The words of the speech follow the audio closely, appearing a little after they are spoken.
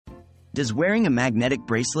Does wearing a magnetic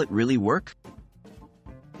bracelet really work?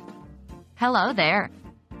 Hello there.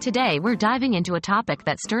 Today we're diving into a topic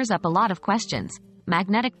that stirs up a lot of questions: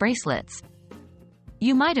 magnetic bracelets.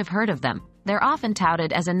 You might have heard of them. They're often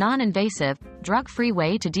touted as a non-invasive, drug-free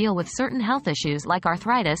way to deal with certain health issues like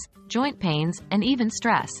arthritis, joint pains, and even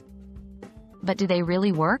stress. But do they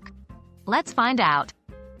really work? Let's find out.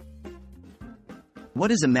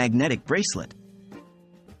 What is a magnetic bracelet?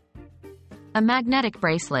 A magnetic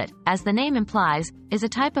bracelet, as the name implies, is a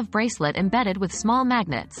type of bracelet embedded with small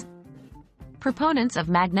magnets. Proponents of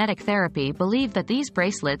magnetic therapy believe that these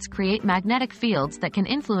bracelets create magnetic fields that can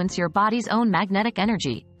influence your body's own magnetic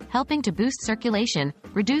energy, helping to boost circulation,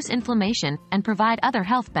 reduce inflammation, and provide other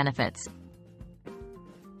health benefits.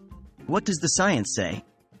 What does the science say?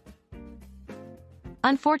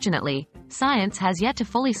 Unfortunately, science has yet to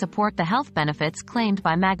fully support the health benefits claimed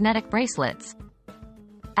by magnetic bracelets.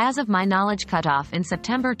 As of my knowledge cutoff in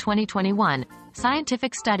September 2021,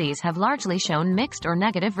 scientific studies have largely shown mixed or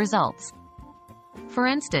negative results. For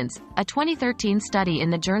instance, a 2013 study in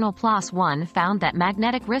the journal PLOS One found that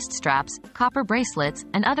magnetic wrist straps, copper bracelets,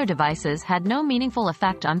 and other devices had no meaningful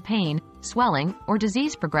effect on pain, swelling, or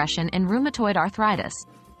disease progression in rheumatoid arthritis.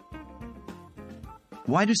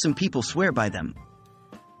 Why do some people swear by them?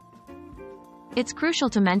 It's crucial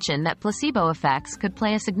to mention that placebo effects could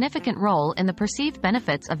play a significant role in the perceived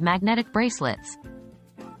benefits of magnetic bracelets.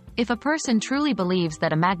 If a person truly believes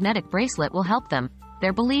that a magnetic bracelet will help them,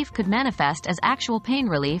 their belief could manifest as actual pain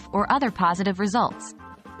relief or other positive results.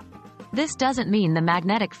 This doesn't mean the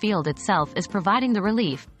magnetic field itself is providing the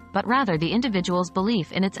relief, but rather the individual's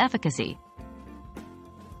belief in its efficacy.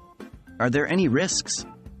 Are there any risks?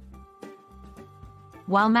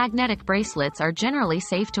 While magnetic bracelets are generally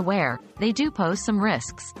safe to wear, they do pose some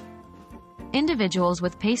risks. Individuals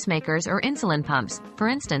with pacemakers or insulin pumps, for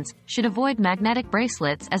instance, should avoid magnetic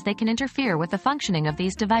bracelets as they can interfere with the functioning of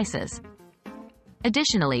these devices.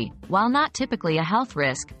 Additionally, while not typically a health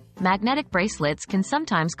risk, magnetic bracelets can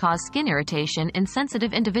sometimes cause skin irritation in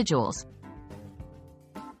sensitive individuals.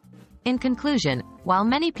 In conclusion, while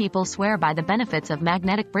many people swear by the benefits of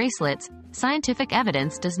magnetic bracelets, scientific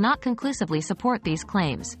evidence does not conclusively support these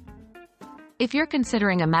claims. If you're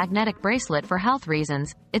considering a magnetic bracelet for health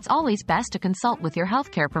reasons, it's always best to consult with your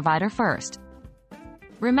healthcare provider first.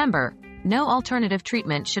 Remember, no alternative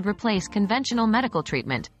treatment should replace conventional medical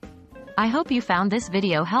treatment. I hope you found this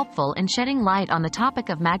video helpful in shedding light on the topic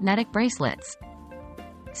of magnetic bracelets.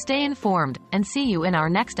 Stay informed, and see you in our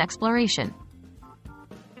next exploration.